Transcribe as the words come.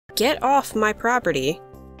Get off my property.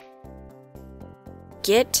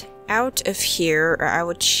 Get out of here or I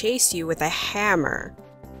will chase you with a hammer.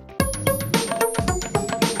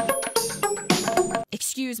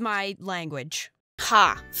 Excuse my language.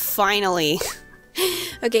 Ha! Finally.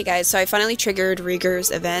 Okay guys, so I finally triggered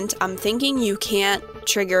Raeger's event. I'm thinking you can't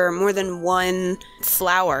trigger more than one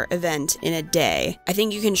flower event in a day. I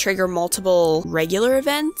think you can trigger multiple regular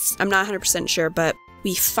events. I'm not 100% sure, but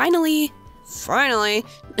we finally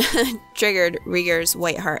triggered Raeger's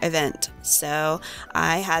White Heart event. So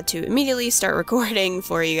I had to immediately start recording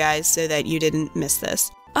for you guys so that you didn't miss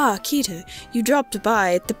this. Ah, Kita, you dropped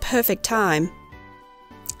by at the perfect time.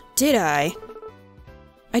 Did I?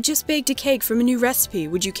 I just baked a cake from a new recipe.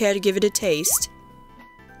 Would you care to give it a taste?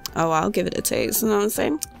 Oh, I'll give it a taste, you know what I'm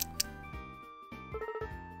saying?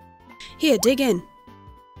 Here, dig in.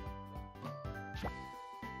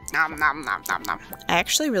 Nom nom nom nom nom. I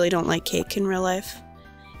actually really don't like cake in real life.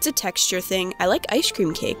 It's a texture thing. I like ice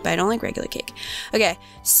cream cake, but I don't like regular cake. Okay,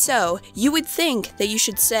 so you would think that you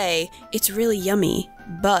should say, it's really yummy,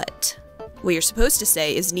 but what you're supposed to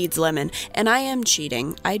say is needs lemon, and I am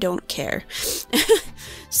cheating. I don't care.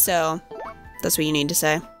 So, that's what you need to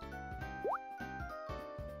say.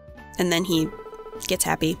 And then he gets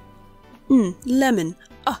happy. Lemon.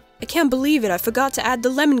 Oh, I can't believe it. I forgot to add the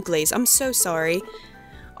lemon glaze. I'm so sorry.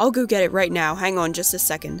 I'll go get it right now. Hang on just a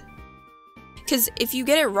second. Because if you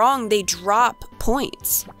get it wrong, they drop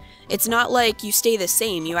points. It's not like you stay the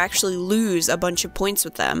same. You actually lose a bunch of points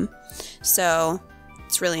with them. So,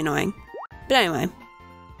 it's really annoying. But anyway.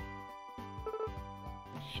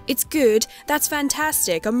 It's good. That's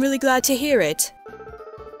fantastic. I'm really glad to hear it.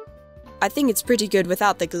 I think it's pretty good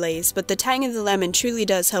without the glaze, but the tang of the lemon truly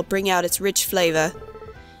does help bring out its rich flavor.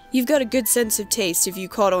 You've got a good sense of taste if you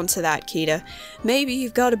caught on to that, Kita. Maybe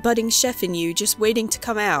you've got a budding chef in you just waiting to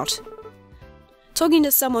come out. Talking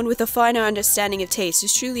to someone with a finer understanding of taste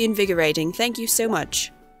is truly invigorating. Thank you so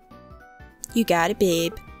much. You got it,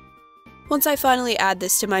 babe. Once I finally add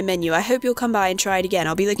this to my menu, I hope you'll come by and try it again.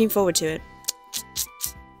 I'll be looking forward to it.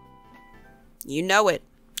 You know it.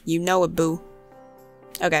 You know it, boo.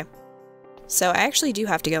 Okay. So I actually do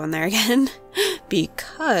have to go in there again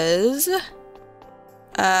because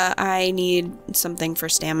I need something for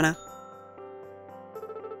stamina.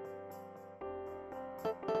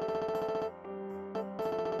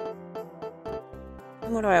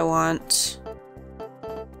 What do I want?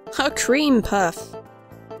 A cream puff.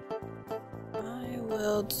 I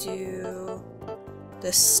will do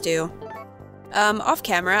this stew. Off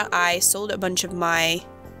camera, I sold a bunch of my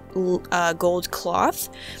gold cloth,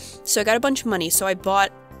 so I got a bunch of money. So I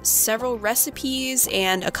bought several recipes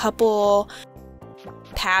and a couple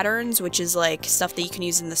patterns, which is like stuff that you can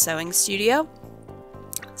use in the sewing studio.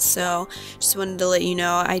 So just wanted to let you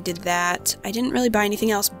know I did that. I didn't really buy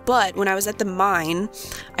anything else, but when I was at the mine,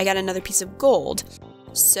 I got another piece of gold.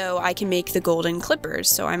 So I can make the golden clippers.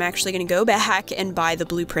 So I'm actually going to go back and buy the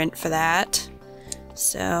blueprint for that.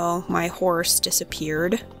 So, my horse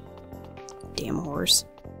disappeared. Damn horse.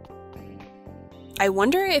 I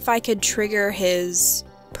wonder if I could trigger his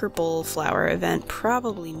purple flower event.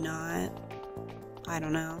 Probably not. I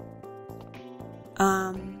don't know.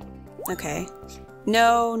 Okay.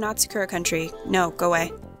 No, not Sakura Country. No, go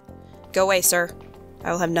away. Go away, sir.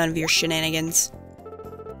 I will have none of your shenanigans.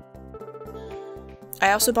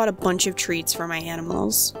 I also bought a bunch of treats for my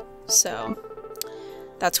animals, so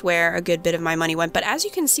that's where a good bit of my money went. But as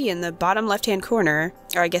you can see in the bottom left-hand corner,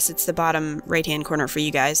 or I guess it's the bottom right-hand corner for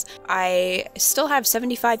you guys, I still have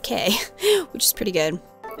 75k, which is pretty good.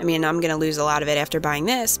 I mean, I'm gonna lose a lot of it after buying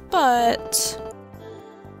this, but...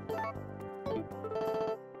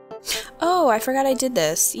 Oh, I forgot I did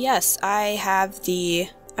this. Yes, I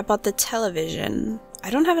bought the television. I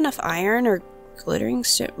don't have enough iron or glittering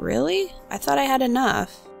stone. Really? I thought I had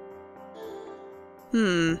enough.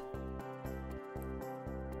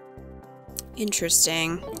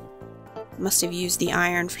 Interesting. Must have used the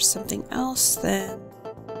iron for something else then.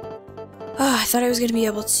 Oh, I thought I was going to be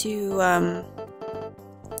able to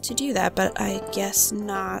do that, but I guess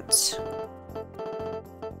not.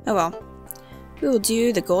 Oh well. We will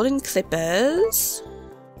do the golden clippers.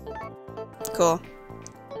 Cool.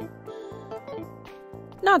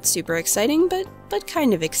 Not super exciting, but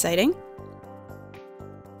kind of exciting.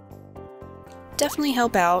 Definitely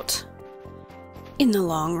help out in the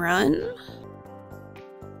long run.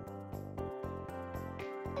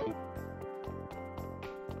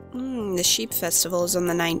 The sheep festival is on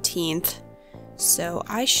the 19th, so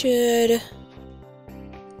I should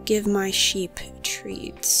give my sheep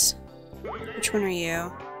treats. Which one are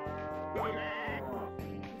you?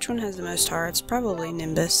 Which one has the most hearts? Probably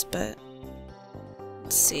Nimbus, but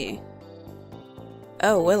Let's see.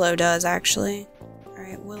 Oh, Willow does, actually.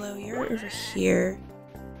 Alright, Willow, you're over here.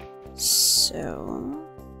 So...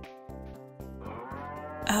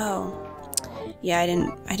 Oh. Yeah, I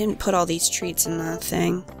didn't put all these treats in the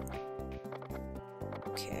thing.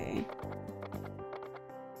 Okay.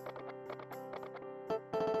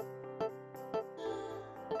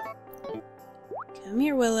 Come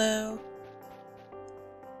here, Willow.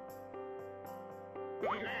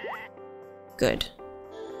 Good.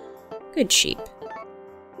 Good sheep.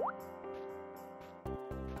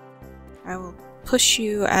 I will push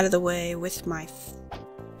you out of the way with my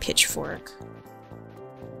pitchfork.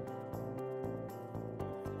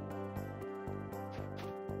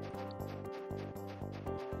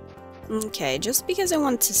 Okay, just because I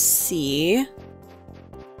want to see,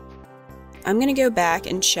 I'm gonna go back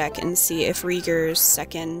and check and see if Raeger's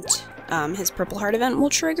second, his Purple Heart event will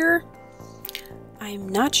trigger. I'm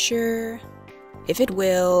not sure if it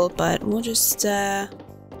will, but we'll just go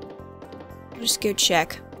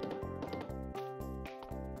check.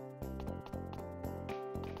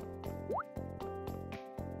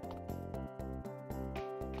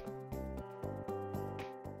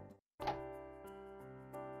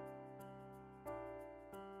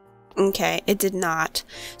 Okay, it did not.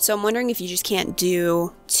 So I'm wondering if you just can't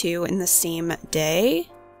do 2 in the same day?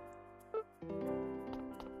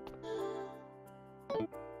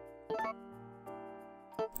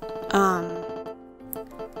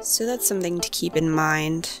 So that's something to keep in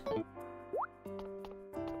mind.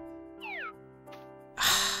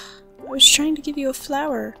 I was trying to give you a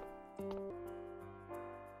flower.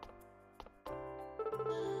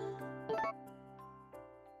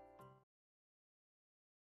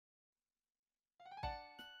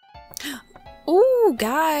 Ooh,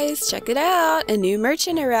 guys, check it out. A new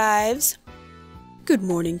merchant arrives. Good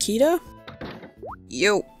morning, Kita.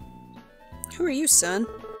 Yo. Who are you, son?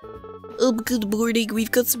 Oh, good morning.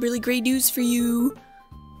 We've got some really great news for you.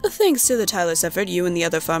 Thanks to the tireless effort you and the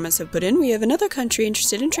other farmers have put in, we have another country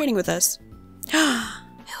interested in trading with us. Who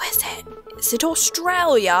is it? Is it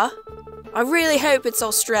Australia? I really hope it's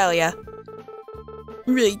Australia.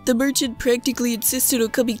 Right, the merchant practically insisted on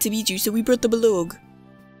coming to meet you, so we brought them along.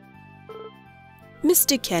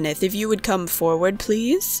 Mr. Kenneth, if you would come forward,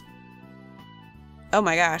 please. Oh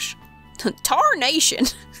my gosh. Tarnation!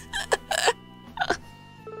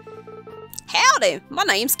 Howdy, my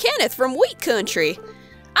name's Kenneth from Wheat Country.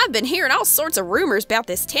 I've been hearing all sorts of rumors about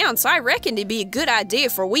this town, so I reckon it'd be a good idea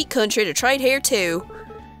for Wheat Country to trade here too.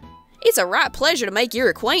 It's a right pleasure to make your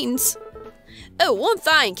acquaintance. Oh, one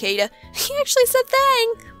thing, Kita. He actually said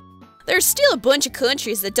thing. There's still a bunch of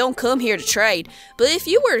countries that don't come here to trade, but if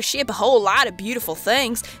you were to ship a whole lot of beautiful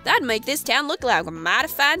things, that'd make this town look like a mighty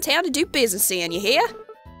fine town to do business in, you hear?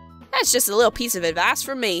 That's just a little piece of advice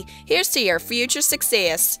from me. Here's to your future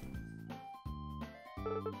success.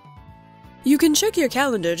 You can check your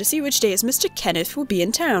calendar to see which days Mr. Kenneth will be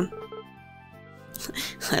in town.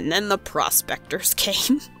 And then the prospectors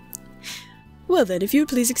came. Well then, if you would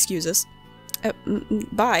please excuse us.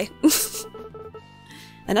 Bye.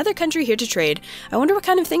 Another country here to trade. I wonder what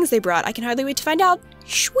kind of things they brought. I can hardly wait to find out.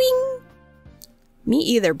 Swing! Me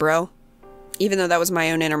either, bro. Even though that was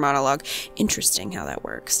my own inner monologue. Interesting how that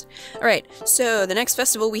works. Alright, so the next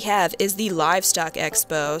festival we have is the Livestock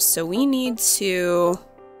Expo. So we need to...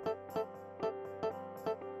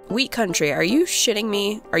 Wheat Country, are you shitting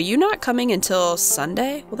me? Are you not coming until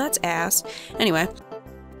Sunday? Well, that's ass. Anyway.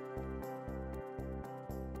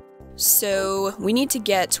 So, we need to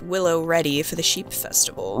get Willow ready for the Sheep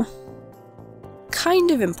Festival.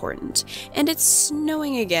 Kind of important. And it's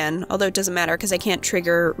snowing again, although it doesn't matter because I can't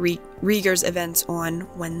trigger Raeger's events on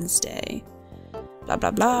Wednesday. Blah,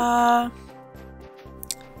 blah, blah.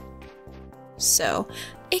 So,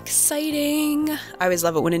 exciting! I always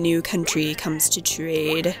love it when a new country comes to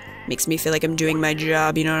trade. Makes me feel like I'm doing my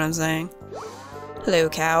job, you know what I'm saying? Hello,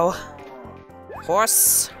 cow.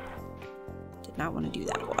 Horse. Did not want to do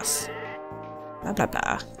that, horse. Blah, blah,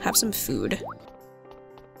 blah. Have some food.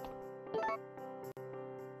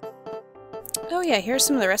 Oh yeah, here's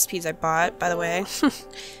some of the recipes I bought, by the way.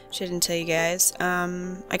 Which I didn't tell you guys.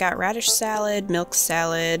 I got radish salad, milk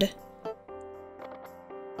salad,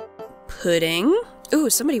 pudding. Ooh,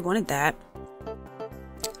 somebody wanted that.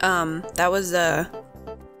 That was a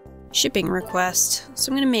shipping request, so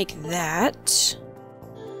I'm gonna make that.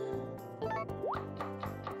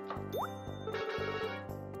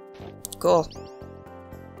 Cool.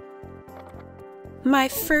 My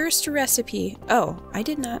first recipe. Oh, I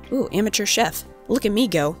did not. Ooh, amateur chef. Look at me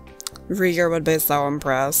go. Raeger would be so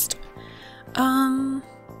impressed. I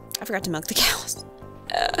forgot to milk the cows.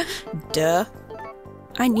 Duh.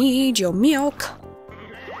 I need your milk.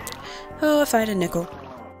 Oh, if I had a nickel.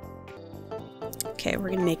 Okay, we're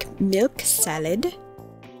gonna make milk salad.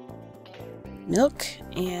 Milk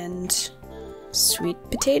and sweet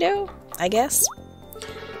potato, I guess.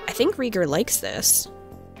 I think Raeger likes this,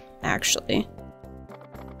 actually.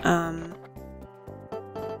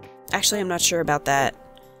 Actually, I'm not sure about that.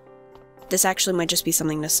 This actually might just be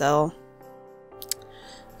something to sell.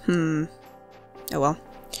 Oh well.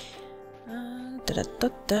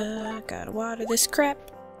 Gotta water this crap.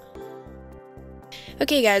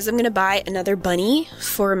 Okay guys, I'm gonna buy another bunny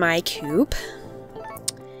for my coop.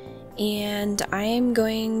 And I am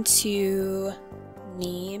going to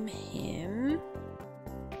name him...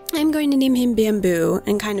 I'm going to name him Bamboo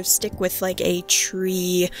and kind of stick with like a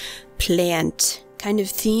tree plant kind of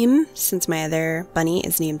theme since my other bunny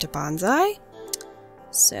is named Bonsai.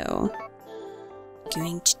 So,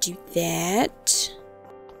 going to do that.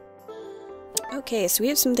 Okay, so we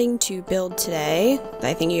have something to build today that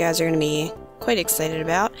I think you guys are going to be quite excited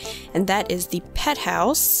about, and that is the pet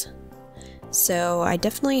house. So I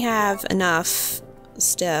definitely have enough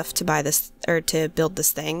stuff to buy this, or to build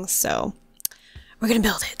this thing, so we're gonna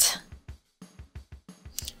build it.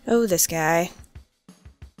 Oh, this guy.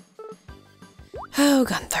 Oh,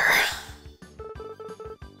 Gunther.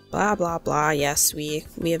 Blah, blah, blah. Yes, we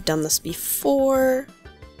have done this before.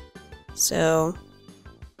 So,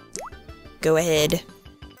 go ahead.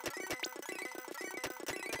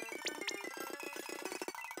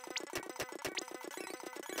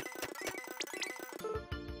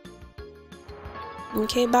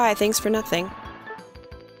 Okay, bye. Thanks for nothing.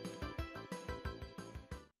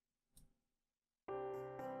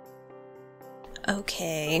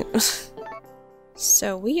 Okay.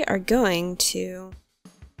 So we are going to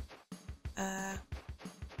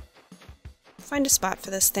find a spot for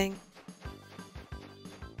this thing.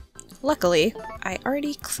 Luckily, I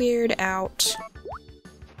already cleared out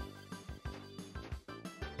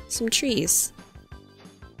some trees.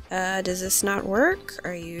 Does this not work?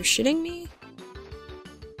 Are you shitting me?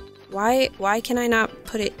 Why can I not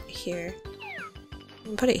put it here? I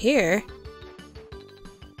can put it here.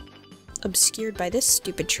 Obscured by this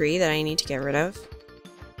stupid tree that I need to get rid of.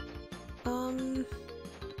 Oh,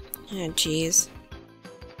 jeez.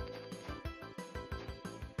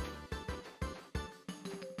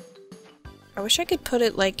 I wish I could put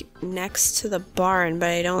it, like, next to the barn,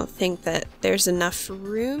 but I don't think that there's enough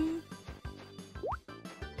room.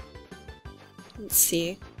 Let's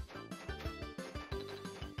see.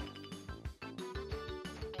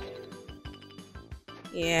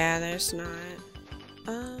 Yeah, there's not.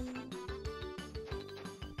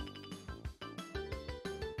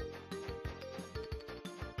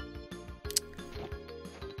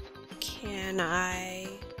 Can I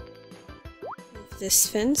move this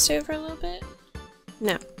fence over a little bit?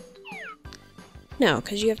 No. No,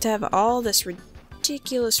 because you have to have all this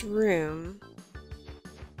ridiculous room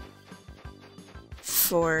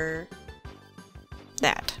for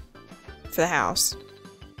that. For the house.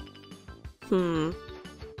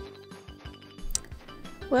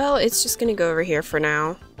 Well, it's just gonna go over here for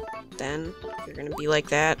now, then, if you're gonna be like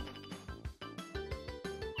that.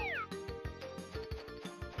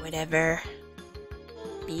 Whatever.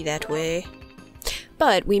 Be that way.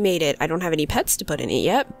 But we made it. I don't have any pets to put in it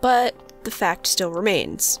yet, but the fact still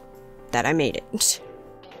remains that I made it.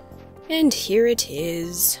 And here it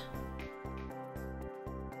is.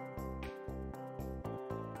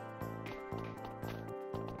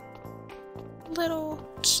 Little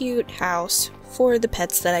cute house for the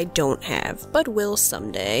pets that I don't have, but will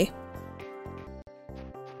someday.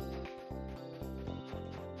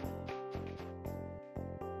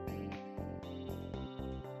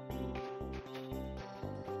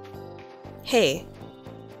 Hey.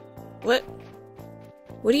 What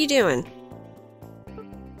are you doing?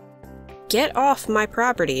 Get off my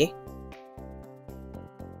property.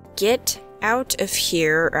 Get out of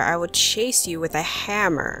here or I will chase you with a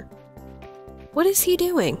hammer. What is he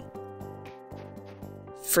doing?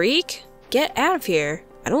 Freak? Get out of here.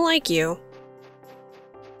 I don't like you.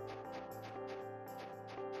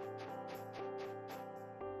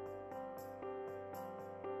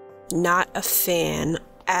 Not a fan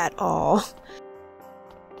at all.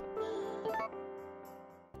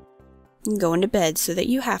 I'm going to bed so that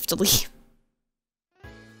you have to leave.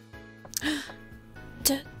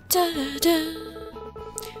 Da, da, da, da.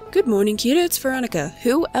 Good morning, Kita. It's Veronica.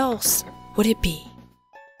 Who else would it be?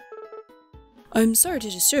 I'm sorry to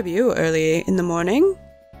disturb you early in the morning.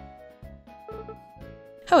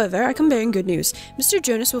 However, I come bearing good news. Mr.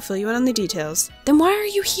 Jonas will fill you in on the details. Then why are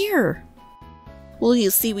you here? Well,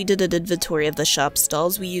 you'll see we did an inventory of the shop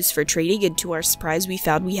stalls we use for trading, and to our surprise we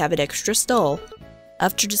found we have an extra stall.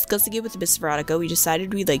 After discussing it with Miss Veronica, we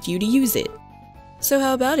decided we'd like you to use it. So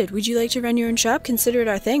how about it? Would you like to run your own shop? Consider it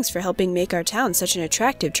our thanks for helping make our town such an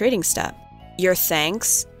attractive trading stop. Your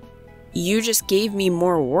thanks? You just gave me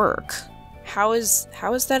more work. How is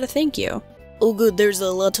that a thank you? Oh good, there's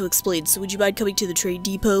a lot to explain, so would you mind coming to the trade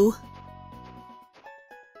depot?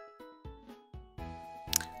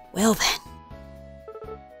 Well then.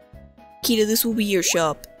 Kita, this will be your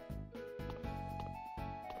shop.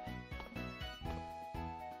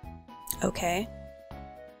 Okay.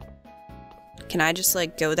 Can I just,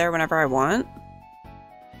 like, go there whenever I want?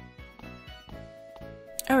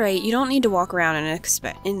 Alright, you don't need to walk around and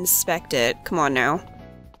inspect it. Come on now.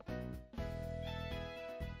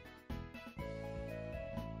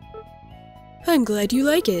 I'm glad you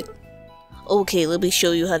like it. Okay, let me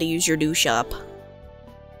show you how to use your new shop.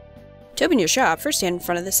 To open your shop, first stand in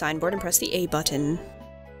front of the signboard and press the A button.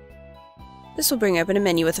 This will bring open a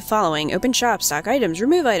menu with the following: open shop, stock items,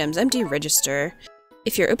 remove items, empty register.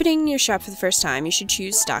 If you're opening your shop for the first time, you should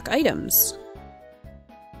choose stock items.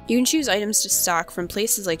 You can choose items to stock from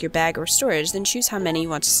places like your bag or storage, then choose how many you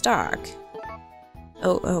want to stock.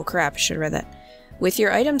 Oh crap, I should have read that. With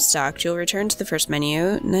your items stocked, you'll return to the first menu,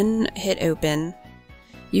 and then hit open.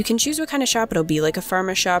 You can choose what kind of shop it'll be, like a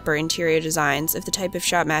pharma shop or interior designs. If the type of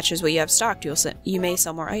shop matches what you have stocked, you may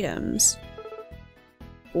sell more items.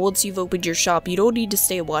 Once you've opened your shop, you don't need to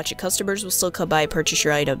stay and watch it. Customers will still come by and purchase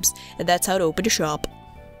your items, and that's how to open a shop.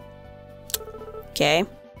 Okay.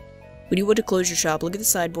 When you want to close your shop, look at the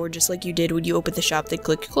sideboard just like you did when you opened the shop, then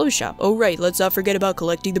click close shop. Oh right, let's not forget about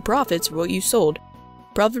collecting the profits for what you sold.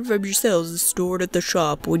 Profit from your sales is stored at the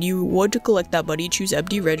shop. When you want to collect that money, choose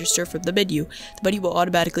empty register from the menu. The money will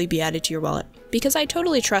automatically be added to your wallet. Because I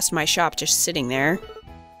totally trust my shop just sitting there.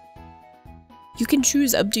 You can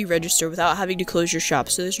choose empty register without having to close your shop,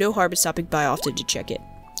 so there's no harm in stopping by often to check it.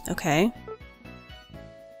 Okay.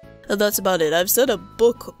 And that's about it. I've sent a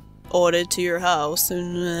book audit to your house,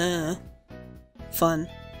 and fun.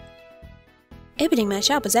 Opening my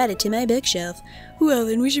shop was added to my bookshelf. Well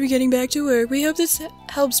then, we should be getting back to work. We hope this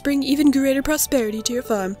helps bring even greater prosperity to your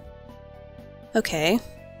farm. Okay.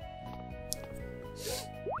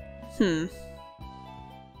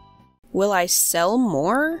 Will I sell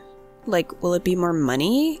more? Like, will it be more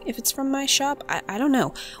money if it's from my shop? I don't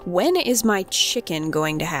know. When is my chicken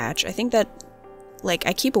going to hatch? I think that, like,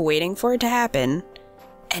 I keep waiting for it to happen,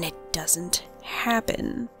 and it doesn't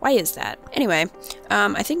happen. Why is that? Anyway,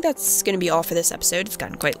 I think that's gonna be all for this episode. It's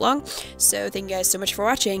gotten quite long. So thank you guys so much for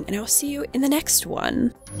watching, and I will see you in the next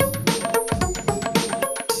one.